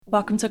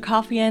Welcome to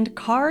Coffee and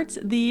Cards,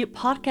 the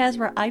podcast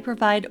where I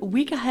provide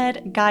week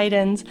ahead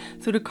guidance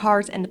through the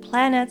cards and the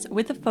planets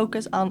with a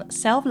focus on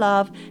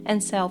self-love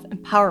and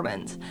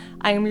self-empowerment.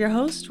 I am your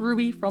host,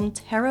 Ruby from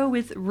Tarot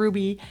with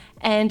Ruby,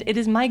 and it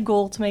is my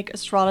goal to make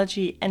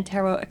astrology and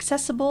tarot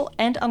accessible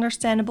and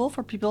understandable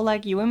for people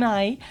like you and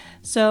I,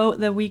 so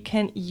that we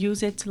can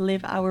use it to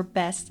live our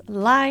best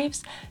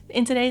lives.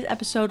 In today's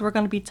episode, we're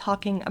going to be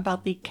talking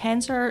about the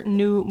Cancer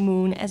new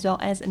moon as well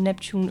as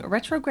Neptune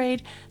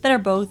retrograde that are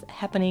both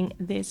happening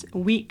this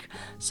week.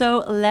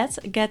 So let's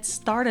get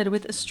started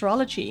with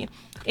astrology.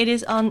 It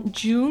is on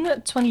June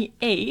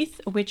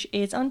 28th, which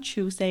is on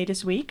Tuesday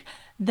this week,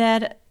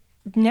 that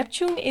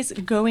Neptune is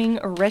going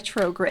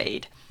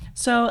retrograde.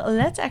 So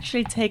let's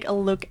actually take a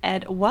look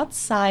at what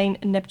sign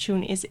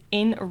Neptune is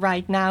in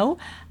right now.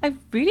 I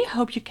really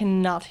hope you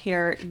cannot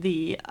hear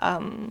the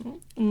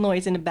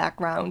noise in the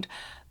background.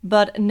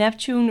 But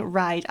Neptune,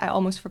 right, I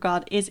almost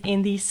forgot, is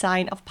in the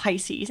sign of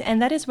Pisces. And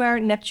that is where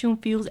Neptune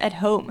feels at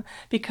home,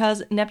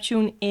 because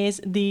Neptune is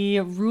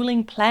the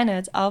ruling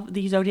planet of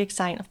the zodiac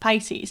sign of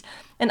Pisces.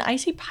 And I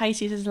see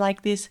Pisces as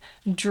like this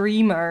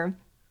dreamer,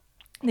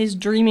 this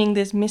dreaming,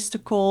 this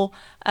mystical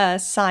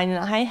sign. And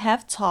I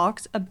have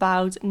talked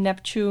about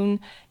Neptune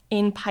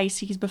in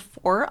Pisces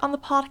before on the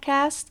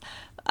podcast.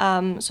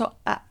 So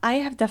I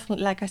have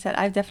definitely, like I said,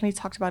 I've definitely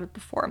talked about it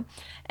before.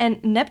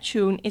 And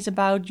Neptune is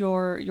about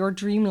your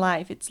dream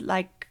life. It's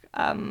like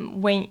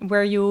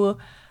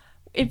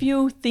if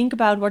you think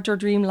about what your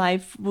dream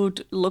life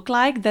would look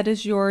like, that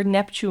is your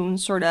Neptune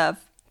sort of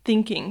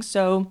thinking.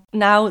 So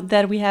now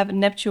that we have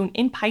Neptune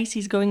in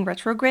Pisces going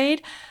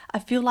retrograde, I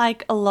feel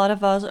like a lot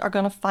of us are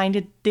going to find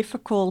it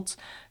difficult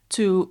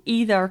to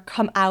either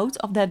come out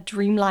of that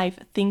dream life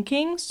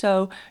thinking.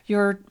 So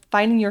you're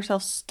finding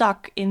yourself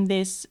stuck in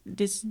this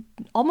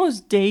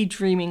almost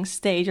daydreaming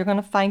state. You're going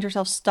to find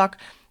yourself stuck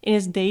in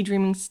this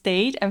daydreaming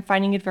state and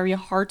finding it very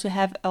hard to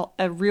have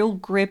a real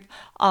grip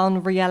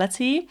on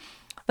reality.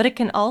 But it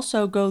can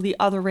also go the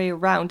other way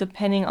around,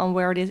 depending on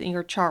where it is in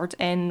your chart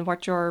and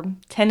what your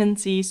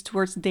tendencies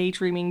towards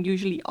daydreaming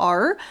usually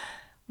are.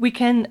 We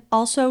can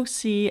also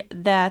see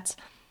that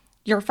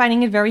you're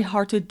finding it very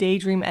hard to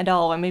daydream at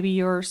all, and maybe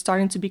you're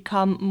starting to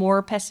become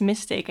more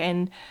pessimistic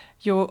and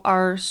you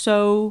are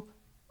so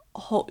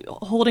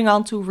holding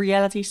on to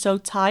reality so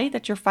tight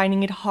that you're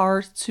finding it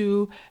hard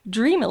to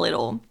dream a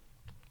little.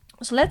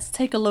 So let's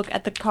take a look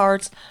at the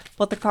cards,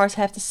 what the cards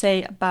have to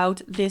say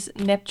about this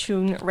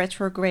Neptune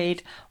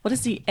retrograde. What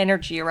is the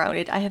energy around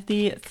it? I have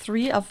the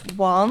Three of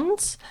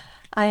Wands.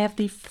 I have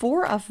the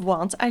Four of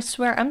Wands. I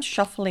swear I'm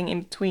shuffling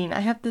in between.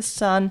 I have the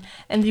Sun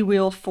and the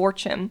Wheel of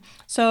Fortune.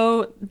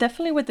 So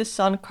definitely with the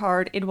Sun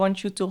card, it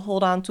wants you to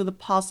hold on to the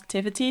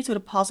positivity, to the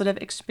positive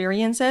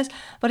experiences,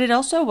 but it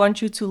also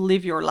wants you to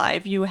live your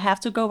life. You have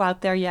to go out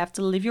there, you have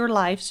to live your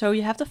life. So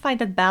you have to find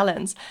that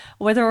balance,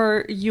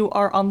 whether you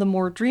are on the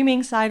more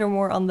dreaming side or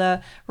more on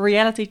the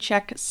reality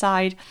check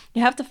side.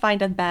 You have to find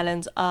that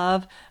balance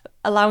of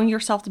allowing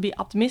yourself to be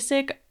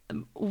optimistic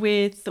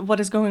with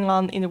what is going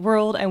on in the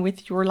world and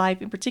with your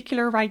life in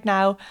particular right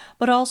now,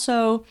 but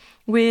also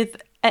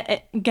with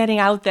getting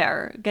out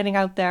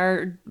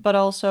there, but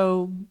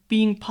also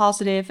being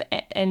positive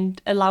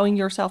and allowing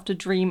yourself to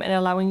dream and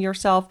allowing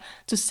yourself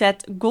to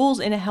set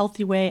goals in a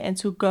healthy way and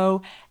to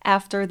go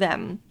after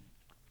them.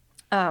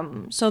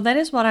 So that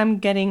is what I'm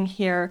getting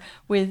here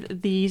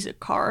with these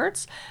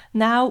cards.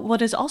 Now,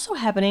 what is also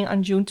happening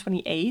on June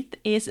 28th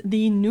is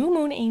the new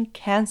moon in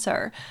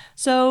Cancer.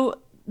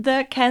 So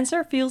the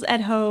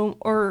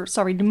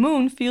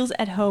moon feels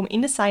at home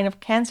in the sign of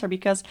Cancer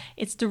because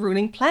it's the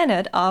ruling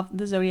planet of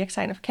the zodiac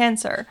sign of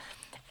Cancer.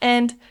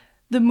 And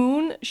the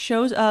moon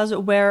shows us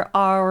where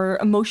our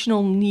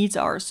emotional needs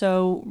are.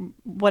 So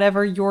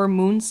whatever your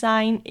moon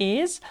sign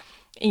is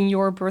in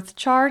your birth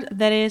chart,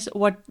 that is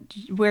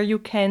where you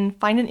can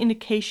find an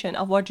indication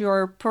of what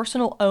your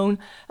personal own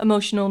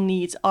emotional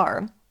needs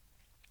are.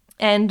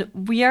 And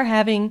we are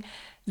having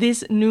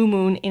this new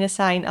moon in a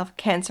sign of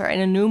Cancer.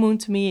 And a new moon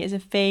to me is a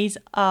phase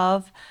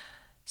of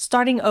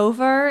starting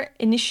over,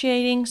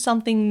 initiating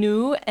something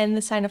new. And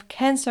the sign of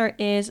Cancer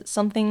is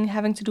something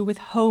having to do with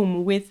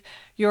home, with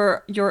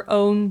your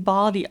own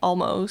body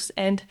almost.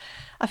 And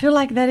I feel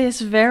like that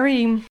is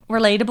very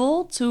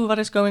relatable to what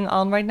is going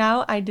on right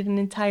now. I did an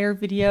entire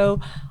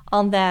video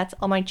on that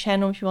on my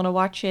channel if you want to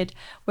watch it,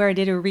 where I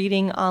did a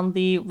reading on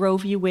the Roe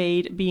v.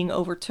 Wade being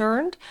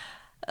overturned.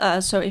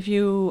 So if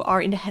you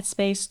are in the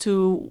headspace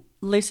to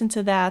listen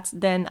to that,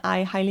 then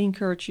I highly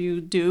encourage you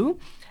do.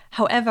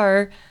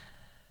 However,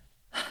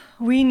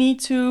 we need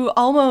to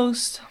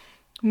almost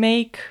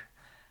make,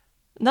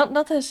 not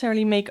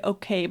necessarily make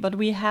okay, but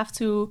we have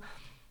to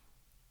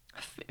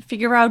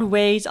figure out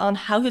ways on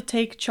how to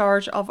take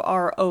charge of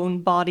our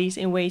own bodies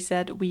in ways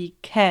that we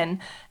can.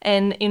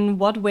 And in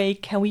what way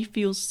can we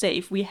feel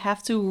safe? We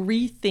have to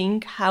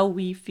rethink how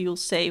we feel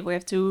safe. We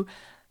have to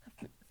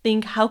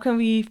think, how can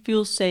we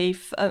feel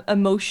safe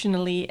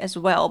emotionally as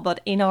well, but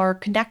in our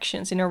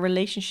connections, in our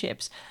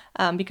relationships,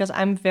 because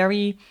I'm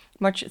very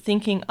much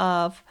thinking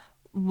of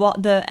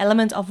the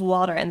element of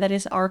water, and that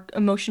is our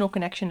emotional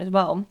connection as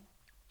well.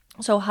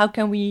 So how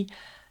can we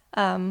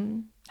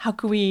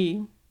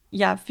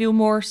feel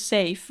more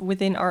safe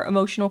within our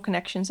emotional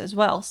connections as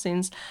well?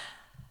 Since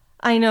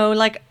I know,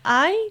 like,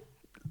 I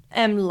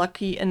am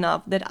lucky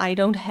enough that I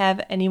don't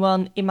have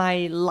anyone in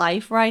my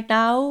life right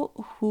now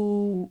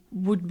who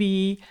would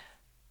be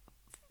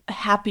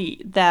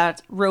happy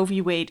that Roe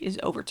v. Wade is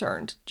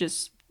overturned.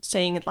 Just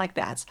saying it like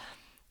that.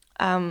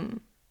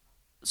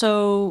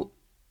 So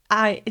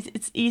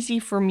it's easy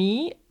for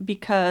me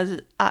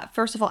because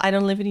first of all, I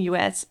don't live in the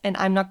US and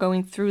I'm not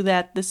going through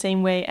that the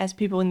same way as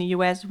people in the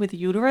US with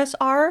uterus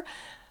are.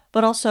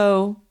 But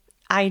also,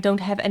 I don't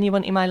have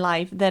anyone in my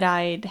life that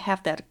I'd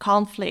have that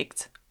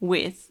conflict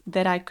with,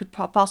 that I could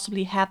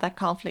possibly have that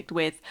conflict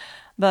with.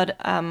 But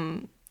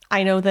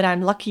I know that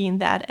I'm lucky in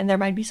that, and there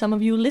might be some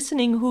of you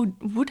listening who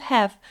would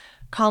have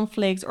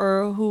conflict,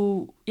 or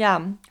who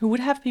would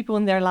have people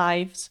in their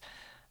lives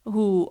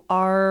who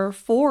are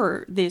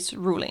for this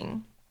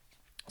ruling.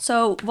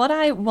 So what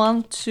I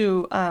want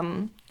to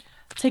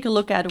take a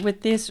look at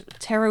with this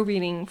tarot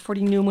reading for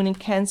the new moon in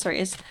Cancer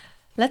is,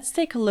 let's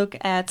take a look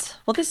at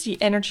what is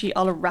the energy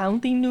all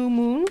around the new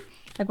moon.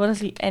 Like, what is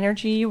the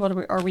energy? What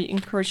are we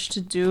encouraged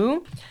to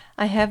do?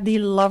 I have the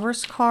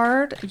Lover's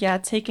card. Yeah,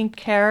 taking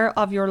care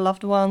of your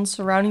loved ones,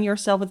 surrounding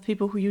yourself with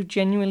people who you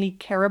genuinely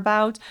care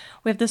about.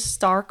 We have the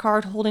Star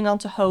card, holding on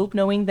to hope,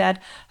 knowing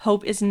that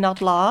hope is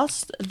not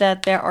lost,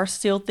 that there are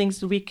still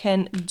things that we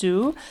can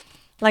do.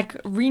 Like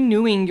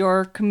renewing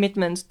your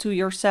commitment to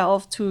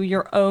yourself, to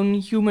your own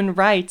human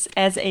rights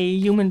as a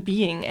human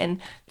being,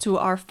 and to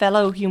our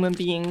fellow human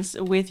beings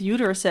with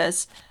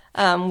uteruses,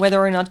 whether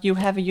or not you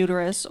have a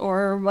uterus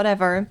or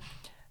whatever.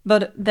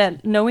 But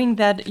that knowing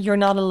that you're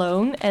not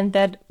alone, and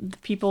that the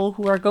people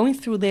who are going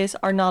through this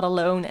are not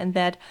alone, and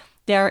that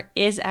there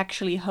is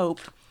actually hope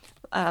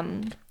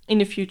in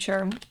the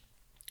future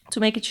to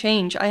make a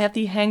change. I have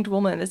the Hanged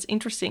Woman. It's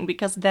interesting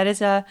because that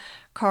is a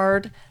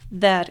card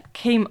that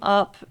came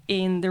up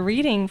in the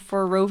reading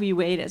for Roe v.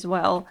 Wade as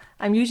well.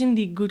 I'm using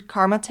the Good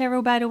Karma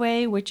Tarot, by the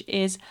way, which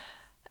is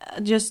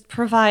just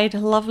provide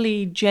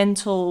lovely,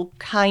 gentle,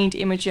 kind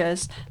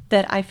images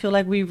that I feel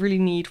like we really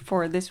need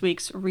for this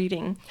week's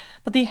reading.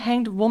 But the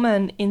Hanged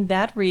Woman in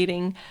that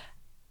reading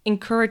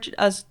encouraged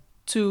us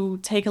to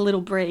take a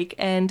little break,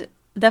 and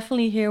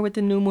definitely here with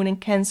the new moon in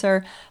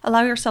Cancer,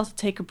 allow yourself to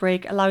take a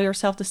break, allow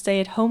yourself to stay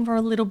at home for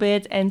a little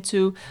bit and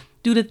to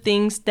do the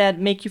things that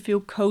make you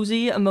feel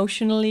cozy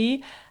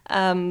emotionally,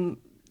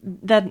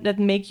 that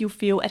make you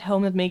feel at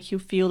home, that make you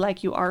feel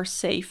like you are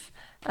safe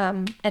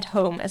at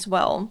home as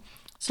well.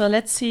 So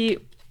let's see,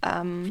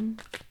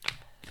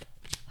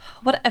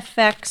 what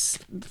effects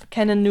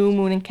can a new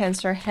moon in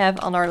Cancer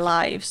have on our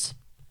lives?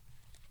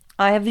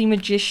 I have the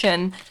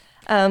Magician.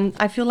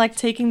 I feel like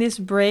taking this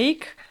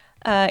break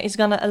is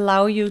gonna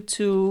allow you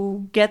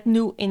to get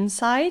new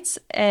insights.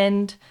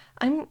 And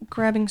I'm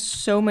grabbing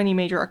so many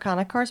major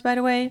arcana cards, by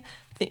the way.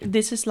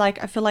 This is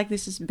like, I feel like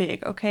this is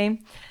big,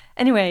 okay?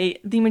 Anyway,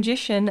 the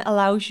Magician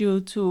allows you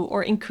to,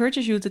 or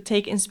encourages you to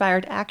take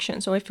inspired action.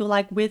 So I feel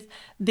like with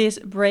this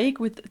break,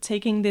 with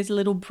taking this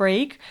little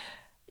break,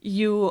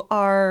 you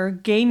are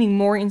gaining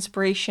more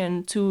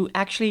inspiration to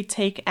actually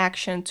take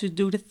action, to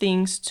do the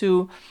things,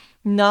 to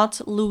not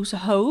lose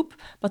hope,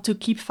 but to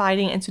keep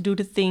fighting and to do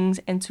the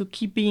things and to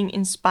keep being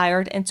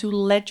inspired and to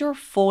let your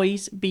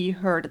voice be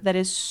heard. That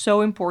is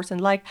so important.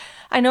 Like,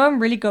 I know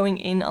I'm really going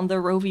in on the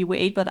Roe v.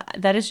 Wade, but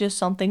that is just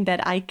something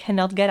that I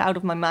cannot get out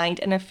of my mind.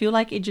 And I feel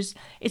like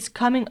it's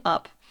coming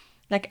up.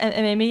 Like,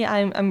 and maybe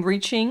I'm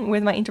reaching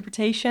with my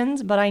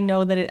interpretations, but I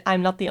know that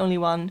I'm not the only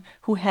one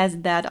who has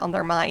that on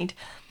their mind.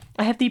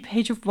 I have the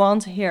Page of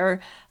Wands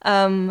here,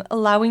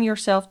 allowing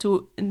yourself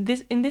to,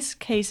 in this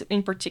case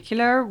in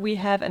particular, we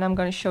have, and I'm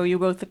going to show you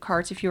both the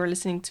cards if you are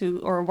listening to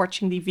or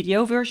watching the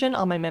video version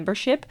on my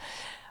membership.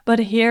 But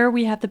here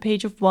we have the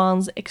Page of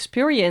Wands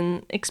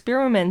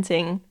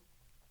experimenting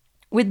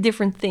with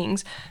different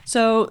things.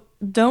 So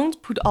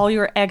don't put all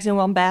your eggs in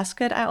one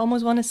basket, I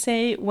almost want to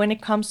say, when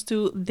it comes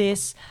to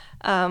this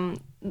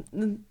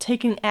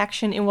taking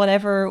action in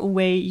whatever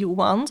way you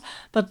want,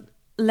 but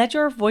let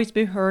your voice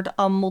be heard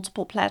on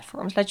multiple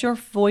platforms. Let your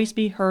voice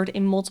be heard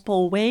in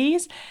multiple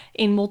ways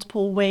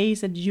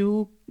that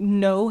you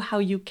know how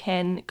you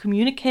can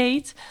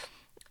communicate,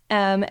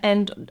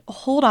 and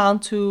hold on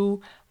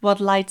to what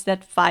lights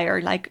that fire.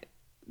 Like,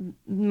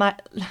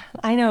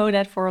 I know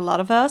that for a lot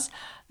of us,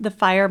 the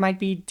fire might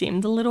be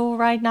dimmed a little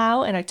right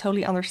now, and I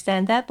totally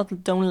understand that,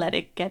 but don't let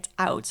it get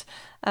out.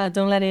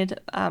 Don't let it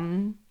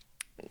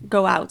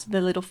go out,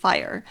 the little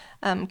fire.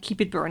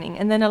 Keep it burning.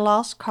 And then the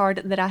last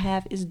card that I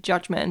have is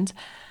Judgment.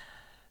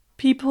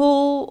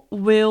 People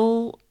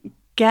will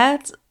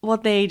get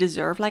what they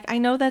deserve. Like, I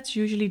know that's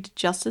usually the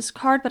Justice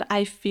card, but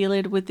I feel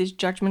it with this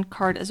Judgment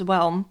card as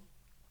well.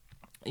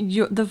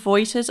 The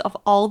voices of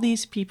all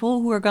these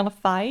people who are gonna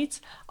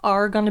fight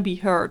are gonna be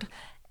heard,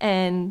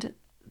 and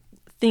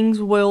things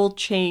will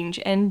change.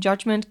 And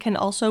Judgment can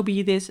also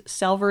be this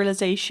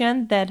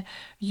self-realization that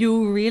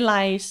you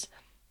realize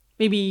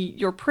maybe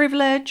your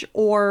privilege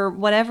or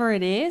whatever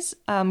it is,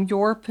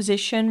 your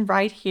position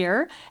right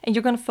here, and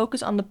you're going to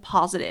focus on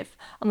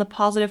the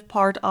positive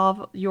part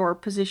of your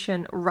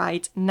position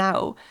right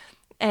now.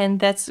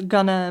 And that's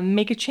gonna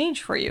make a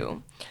change for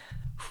you.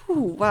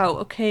 Whew, wow,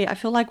 okay, I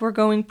feel like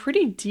we're going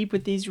pretty deep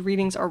with these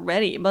readings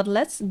already, but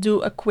let's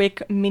do a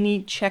quick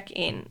mini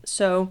check-in.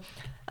 So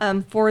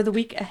for the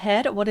week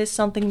ahead, what is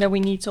something that we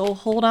need to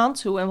hold on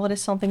to, and what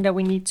is something that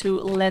we need to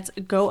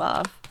let go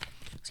of?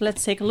 So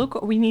let's take a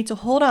look. We need to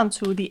hold on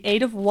to the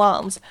Eight of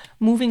Wands.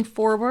 Moving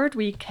forward,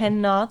 we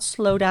cannot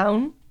slow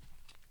down.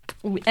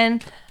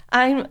 And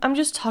I'm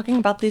just talking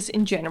about this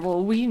in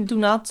general. We do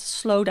not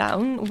slow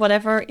down.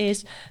 Whatever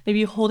is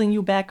maybe holding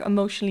you back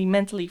emotionally,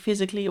 mentally,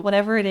 physically,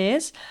 whatever it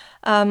is,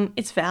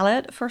 it's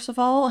valid. First of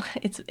all,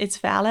 it's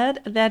valid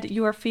that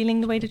you are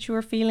feeling the way that you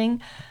are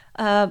feeling,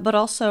 but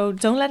also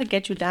don't let it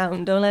get you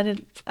down. Don't let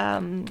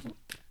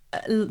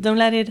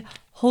it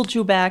hold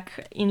you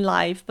back in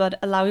life, but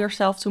allow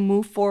yourself to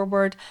move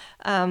forward.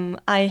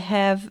 I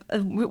have,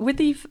 with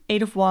the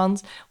Eight of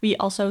Wands, we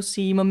also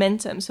see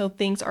momentum. So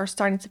things are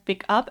starting to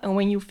pick up. And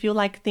when you feel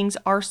like things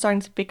are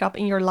starting to pick up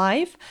in your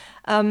life,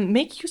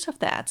 make use of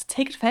that.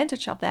 Take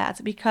advantage of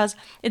that, because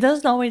it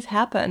doesn't always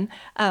happen.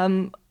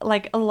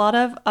 Like a lot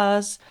of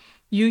us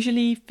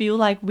usually feel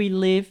like we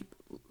live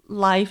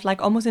life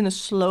like almost in a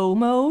slow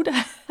mode.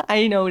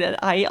 I know that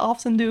I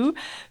often do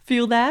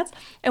feel that.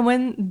 And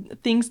when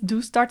things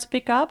do start to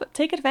pick up,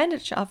 take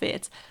advantage of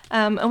it.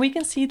 And we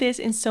can see this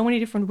in so many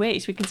different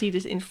ways. We can see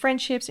this in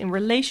friendships, in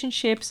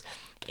relationships,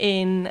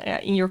 in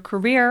your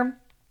career.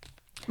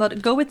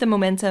 But go with the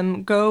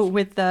momentum, go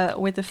with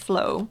the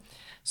flow.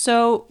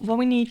 So what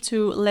we need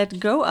to let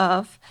go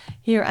of,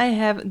 here I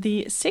have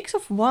the Six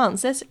of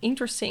Wands. That's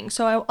interesting.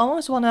 So I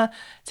almost want to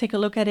take a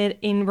look at it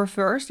in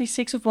reverse. The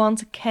Six of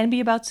Wands can be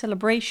about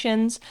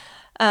celebrations.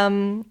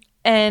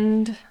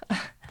 And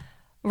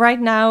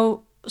right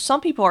now, some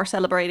people are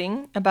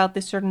celebrating about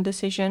this certain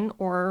decision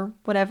or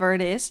whatever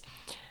it is.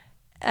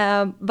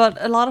 But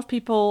a lot of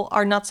people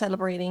are not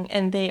celebrating,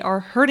 and they are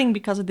hurting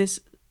because of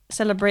this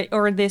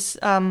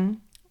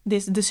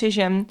this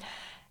decision.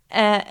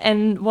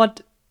 And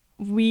what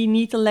we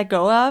need to let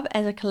go of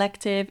as a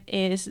collective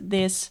is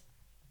this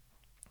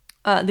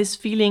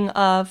feeling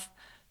of,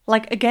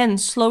 like, again,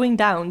 slowing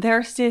down.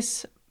 There's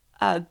this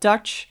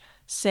Dutch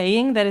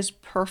saying that is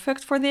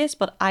perfect for this,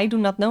 but I do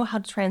not know how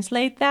to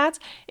translate that.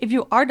 If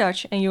you are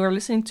Dutch and you are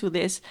listening to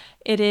this,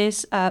 it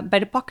is bij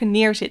de pakken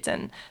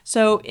neerzitten.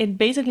 So it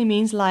basically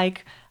means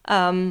like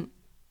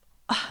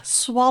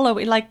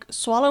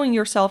swallowing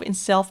yourself in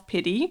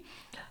self-pity.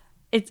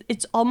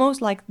 It's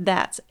almost like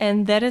that.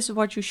 And that is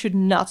what you should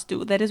not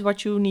do. That is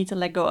what you need to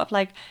let go of.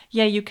 Like,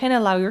 yeah, you can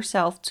allow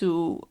yourself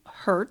to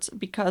hurt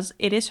because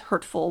it is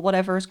hurtful,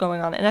 whatever is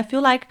going on. And I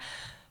feel like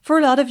for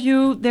a lot of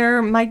you,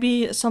 there might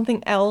be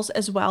something else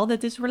as well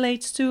that this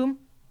relates to.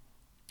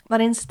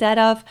 But instead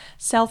of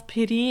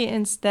self-pity,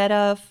 instead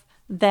of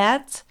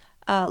that,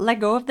 let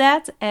go of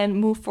that and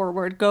move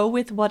forward. Go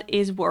with what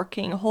is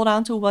working. Hold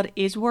on to what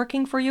is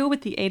working for you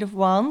with the Eight of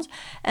Wands,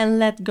 and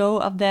let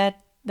go of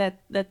that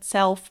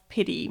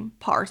self-pity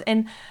part.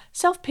 And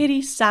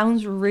self-pity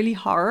sounds really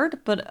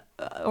hard, but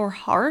or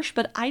harsh,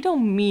 but I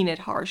don't mean it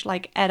harsh,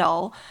 like, at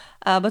all.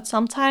 But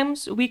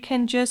sometimes we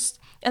can just,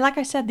 and like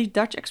I said, the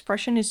Dutch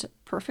expression is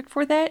perfect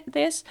for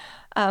this.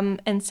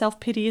 And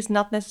self-pity is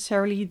not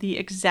necessarily the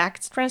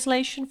exact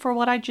translation for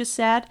what I just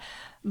said,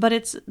 but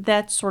it's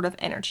that sort of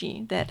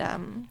energy that I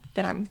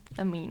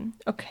mean.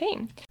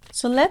 Okay,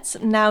 so let's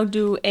now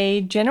do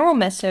a general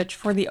message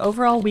for the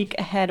overall week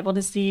ahead. What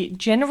is the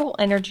general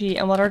energy,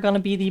 and what are going to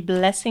be the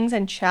blessings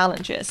and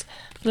challenges?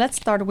 Let's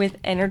start with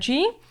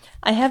energy.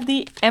 I have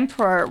the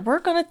Emperor. We're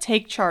going to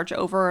take charge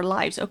over our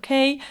lives,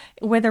 okay?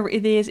 Whether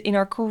it is in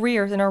our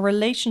careers, in our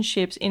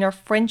relationships, in our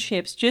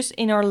friendships, just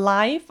in our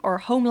life, our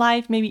home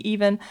life, maybe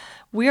even,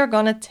 we are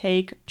going to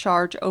take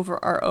charge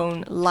over our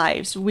own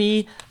lives.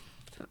 We,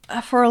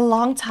 for a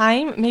long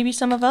time, maybe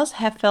some of us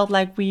have felt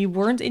like we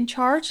weren't in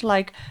charge,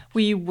 like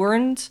we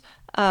weren't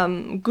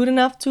good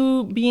enough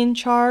to be in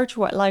charge,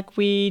 like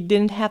we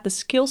didn't have the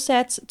skill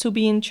sets to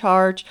be in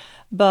charge.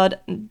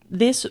 But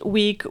this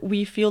week,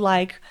 we feel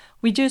like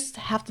we just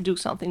have to do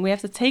something. We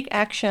have to take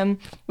action.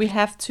 We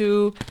have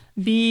to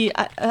be,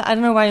 I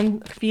don't know why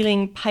I'm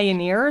feeling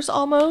pioneers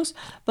almost,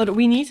 but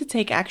we need to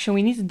take action.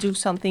 We need to do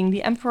something.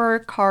 The Emperor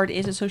card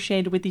is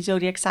associated with the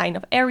zodiac sign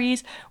of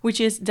Aries,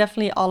 which is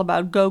definitely all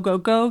about go, go,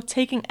 go,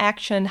 taking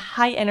action,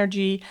 high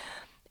energy.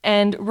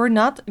 And we're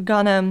not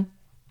gonna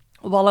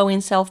wallow in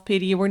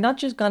self-pity. We're not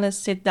just gonna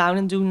sit down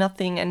and do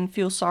nothing and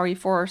feel sorry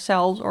for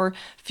ourselves or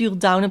feel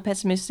down and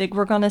pessimistic.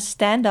 We're gonna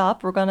stand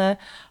up. We're gonna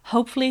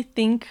hopefully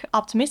think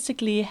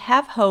optimistically,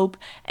 have hope,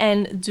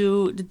 and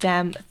do the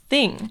damn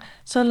thing.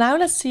 So now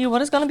let's see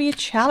what is gonna be a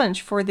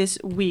challenge for this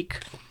week.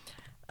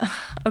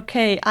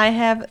 Okay, I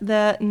have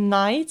the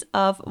Knight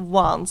of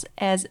Wands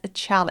as a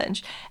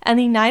challenge. And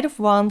the Knight of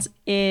Wands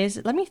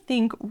is, let me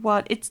think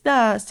what, it's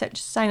the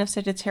sign of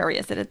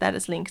Sagittarius that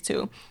is linked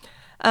to.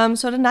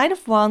 So the Knight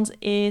of Wands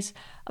is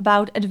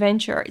about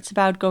adventure. It's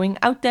about going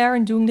out there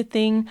and doing the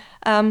thing.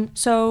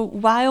 So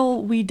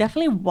while we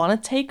definitely want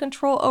to take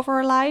control over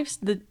our lives,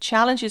 the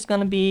challenge is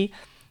going to be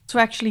to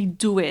actually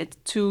do it,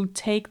 to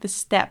take the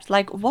steps.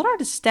 Like, what are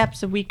the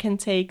steps that we can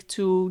take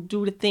to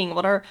do the thing?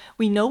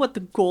 We know what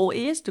the goal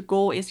is. The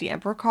goal is the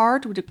Emperor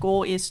card. The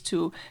goal is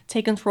to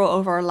take control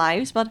over our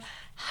lives. But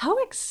how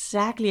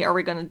exactly are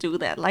we going to do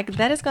that? Like,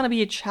 that is going to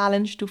be a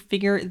challenge to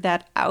figure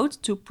that out,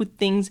 to put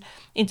things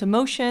into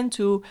motion,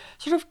 to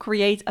sort of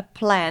create a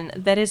plan.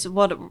 That is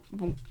what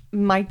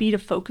might be the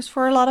focus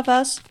for a lot of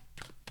us,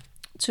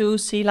 to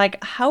see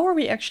like, how are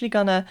we actually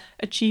gonna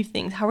achieve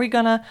things?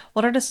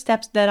 What are the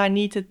steps that I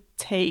need to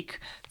take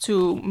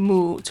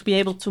to be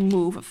able to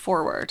move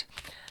forward?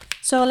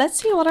 So let's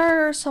see, what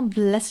are some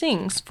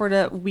blessings for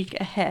the week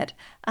ahead?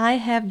 I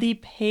have the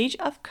Page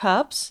of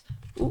Cups.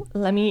 Ooh,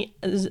 let me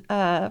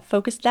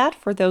focus that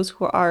for those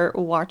who are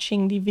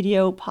watching the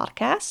video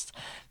podcast.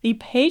 The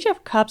Page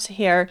of Cups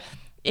here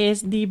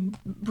is the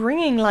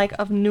bringing like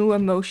of new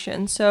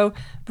emotion. So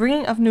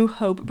bringing of new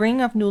hope,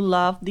 bringing of new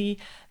love,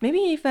 maybe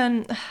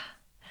even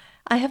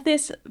I have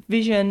this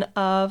vision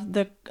of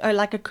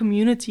like a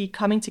community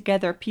coming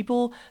together,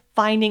 people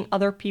finding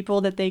other people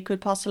that they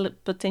could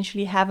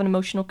potentially have an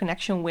emotional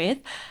connection with.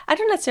 I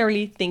don't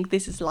necessarily think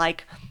this is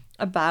like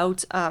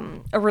about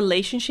a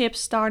relationship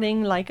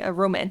starting, like a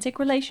romantic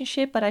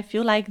relationship, but I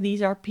feel like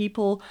these are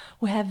people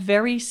who have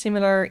very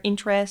similar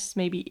interests,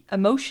 maybe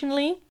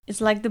emotionally.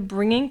 It's like the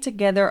bringing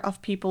together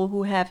of people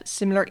who have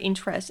similar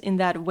interests in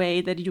that way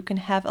that you can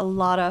have a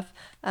lot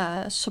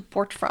of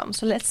support from.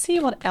 So let's see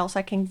what else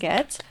I can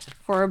get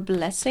for a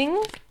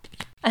blessing.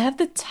 I have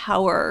the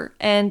Tower,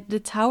 and the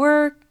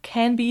Tower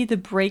can be the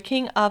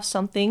breaking of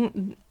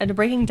something, the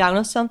breaking down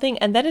of something,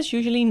 and that is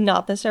usually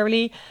not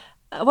necessarily,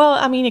 well,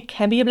 I mean, it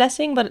can be a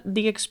blessing, but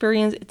the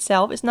experience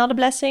itself is not a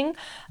blessing.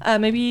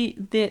 Maybe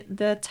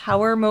the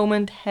Tower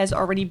moment has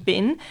already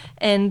been,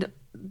 and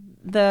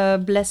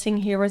the blessing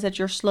here is that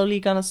you're slowly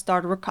gonna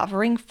start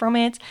recovering from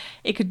it.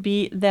 It could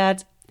be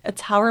that a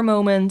Tower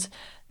moment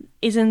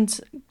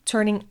isn't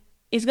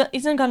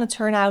gonna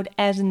turn out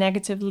as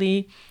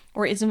negatively,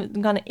 or isn't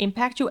going to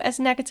impact you as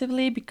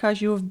negatively, because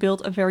you have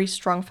built a very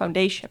strong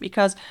foundation.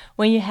 Because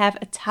when you have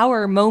a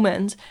Tower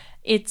moment,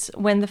 it's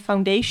when the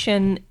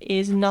foundation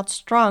is not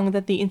strong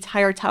that the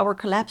entire tower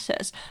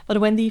collapses. But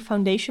when the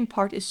foundation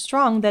part is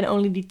strong, then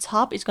only the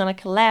top is going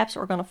to collapse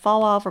or going to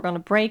fall off or going to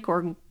break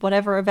or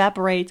whatever,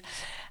 evaporate.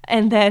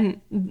 And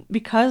then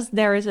because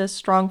there is a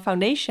strong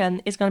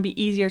foundation, it's going to be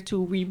easier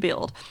to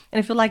rebuild. And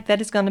I feel like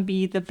that is going to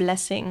be the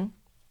blessing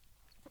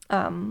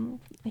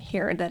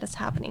here that is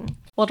happening.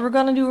 What we're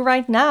gonna do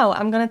right now,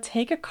 I'm gonna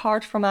take a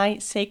card from my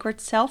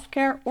Sacred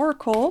Self-Care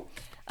Oracle,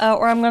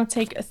 or I'm gonna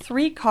take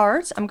 3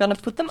 cards. I'm gonna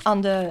put them on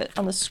the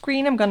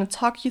screen. I'm gonna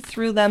talk you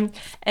through them,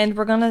 and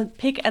we're gonna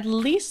pick at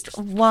least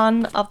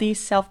one of these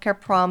self-care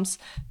prompts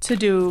to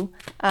do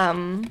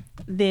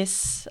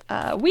this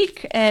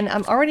week. And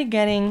I'm already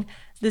getting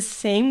the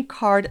same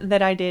card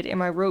that I did in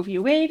my Roe v.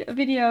 Wade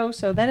video,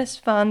 so that is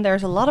fun.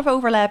 There's a lot of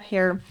overlap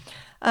here.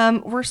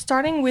 We're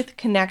starting with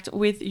connect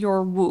with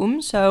your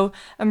womb. So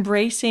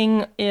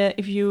embracing,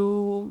 if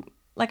you,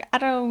 like, I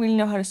don't really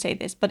know how to say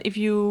this, but if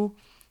you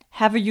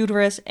have a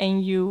uterus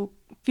and you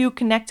feel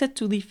connected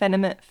to the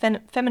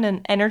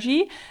feminine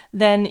energy,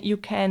 then you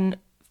can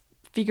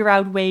figure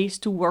out ways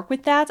to work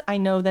with that. I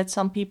know that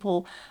some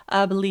people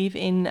believe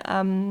in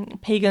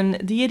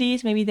pagan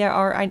deities. Maybe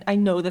I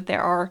know that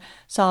there are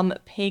some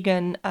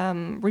pagan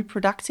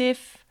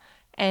reproductive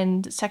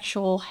and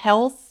sexual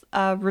health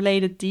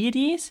related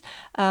deities.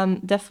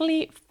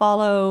 Definitely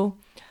follow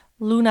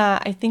Luna,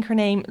 I think her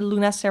name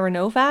Luna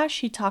Serenova.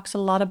 She talks a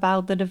lot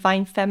about the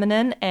divine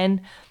feminine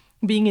and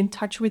being in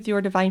touch with your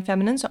divine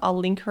feminine. So I'll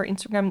link her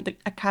Instagram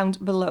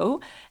account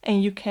below,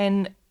 and you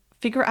can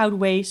figure out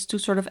ways to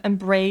sort of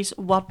embrace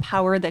what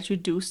power that you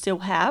do still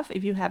have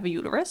if you have a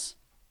uterus.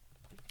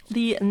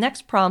 The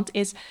next prompt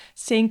is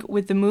sync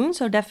with the moon.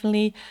 So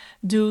definitely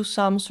do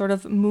some sort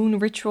of moon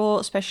ritual,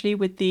 especially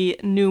with the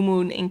new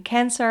moon in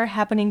Cancer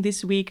happening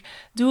this week.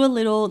 Do a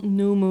little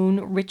new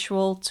moon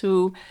ritual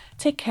to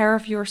take care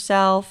of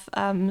yourself.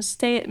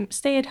 Stay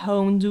at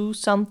home. Do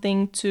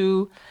something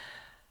to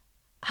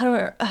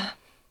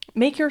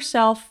make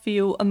yourself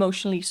feel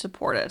emotionally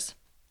supported.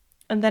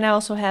 And then I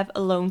also have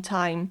alone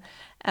time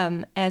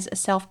as a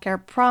self-care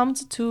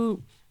prompt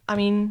to,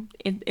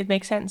 it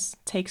makes sense.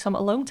 Take some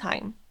alone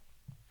time.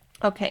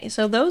 Okay,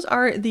 so those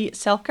are the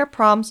self-care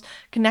prompts: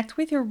 connect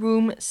with your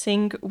womb,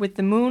 sync with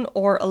the moon,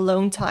 or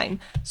alone time.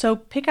 So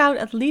pick out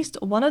at least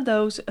one of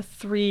those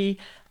 3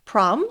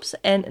 prompts.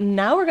 And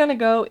now we're gonna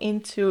go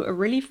into a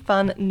really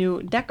fun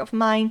new deck of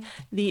mine,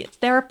 the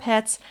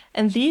Therapets,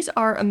 and these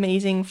are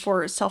amazing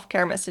for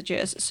self-care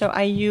messages. So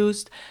I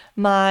used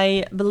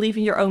my Believe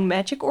in Your Own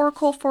Magic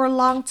Oracle for a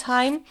long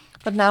time,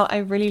 but now I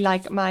really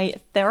like my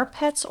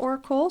Therapets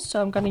Oracle,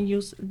 so I'm gonna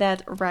use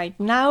that right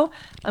now.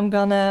 I'm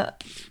gonna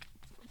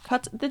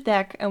cut the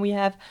deck, and we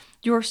have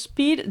your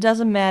speed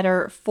doesn't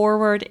matter,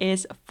 forward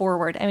is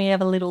forward, and we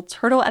have a little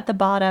turtle at the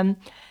bottom.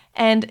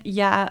 And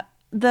yeah,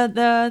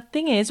 the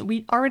thing is,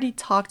 we already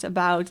talked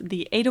about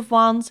the Eight of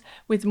Wands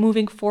with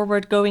moving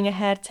forward, going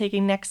ahead,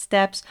 taking next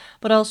steps,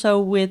 but also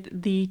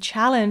with the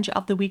challenge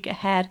of the week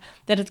ahead,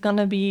 that it's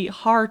gonna be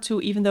hard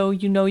to, even though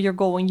you know your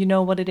goal and you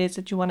know what it is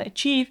that you want to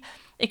achieve,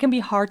 it can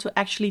be hard to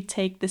actually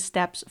take the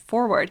steps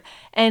forward.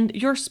 And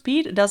your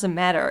speed doesn't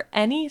matter.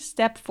 Any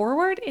step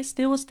forward is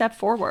still a step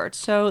forward.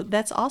 So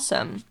that's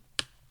awesome.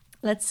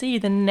 Let's see,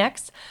 the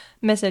next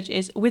message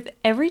is, with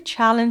every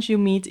challenge you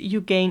meet,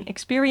 you gain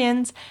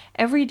experience.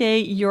 Every day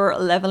you're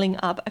leveling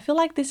up. I feel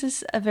like this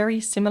is a very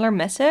similar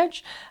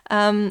message,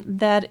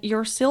 that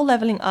you're still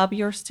leveling up,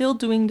 you're still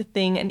doing the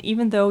thing, and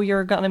even though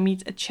you're gonna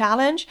meet a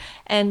challenge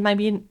and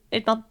maybe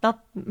it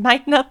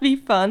might not be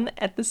fun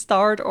at the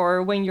start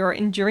or when you're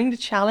enduring the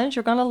challenge,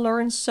 you're gonna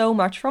learn so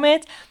much from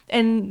it,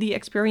 and the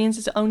experience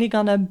is only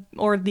gonna,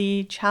 or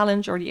the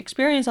challenge or the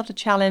experience of the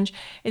challenge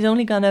is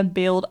only gonna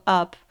build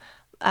up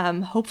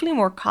hopefully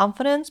more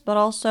confidence, but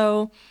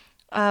also,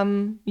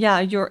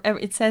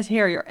 it says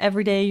here, you're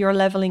every day you're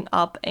leveling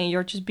up and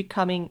you're just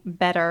becoming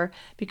better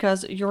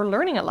because you're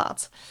learning a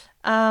lot.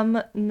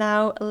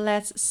 Now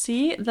let's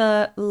see,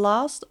 the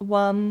last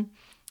one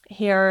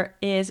here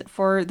is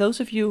for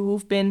those of you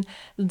who've been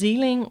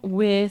dealing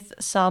with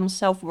some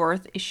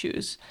self-worth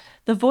issues.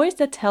 The voice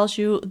that tells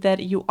you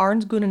that you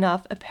aren't good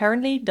enough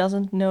apparently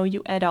doesn't know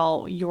you at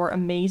all. You're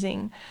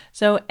amazing.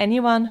 So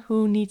anyone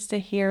who needs to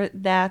hear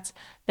that,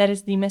 that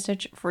is the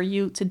message for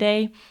you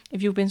today.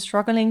 If you've been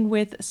struggling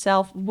with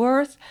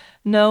self-worth,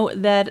 know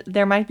that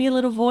there might be a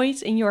little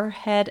voice in your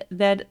head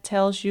that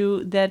tells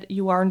you that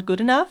you aren't good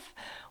enough.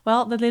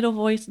 Well, the little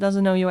voice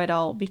doesn't know you at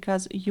all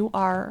because you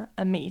are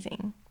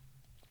amazing.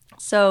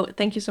 So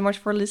thank you so much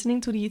for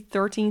listening to the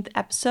 13th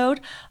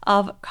episode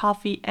of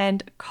Coffee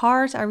and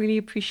Cards. I really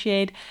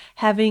appreciate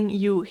having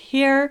you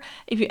here.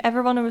 If you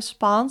ever want to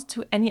respond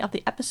to any of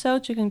the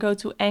episodes, you can go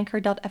to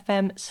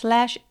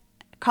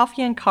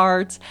anchor.fm/Coffee and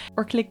Cards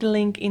or click the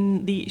link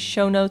in the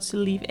show notes to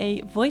leave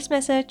a voice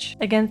message.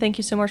 Again, thank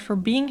you so much for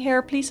being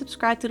here. Please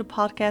subscribe to the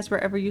podcast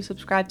wherever you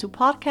subscribe to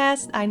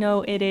podcasts. I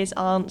know it is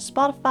on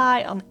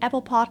Spotify, on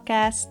Apple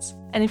Podcasts.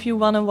 And if you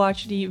want to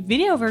watch the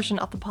video version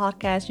of the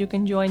podcast, you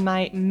can join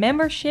my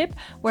membership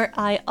where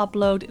I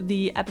upload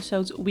the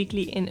episodes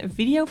weekly in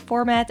video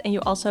format. And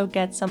you also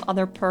get some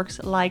other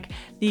perks like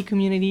the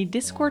community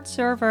Discord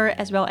server,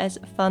 as well as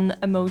fun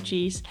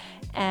emojis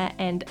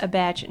and a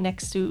badge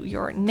next to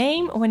your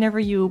name whenever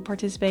you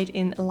participate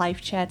in live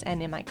chat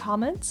and in my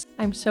comments.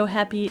 I'm so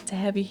happy to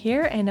have you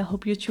here and I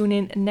hope you tune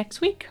in next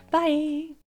week. Bye!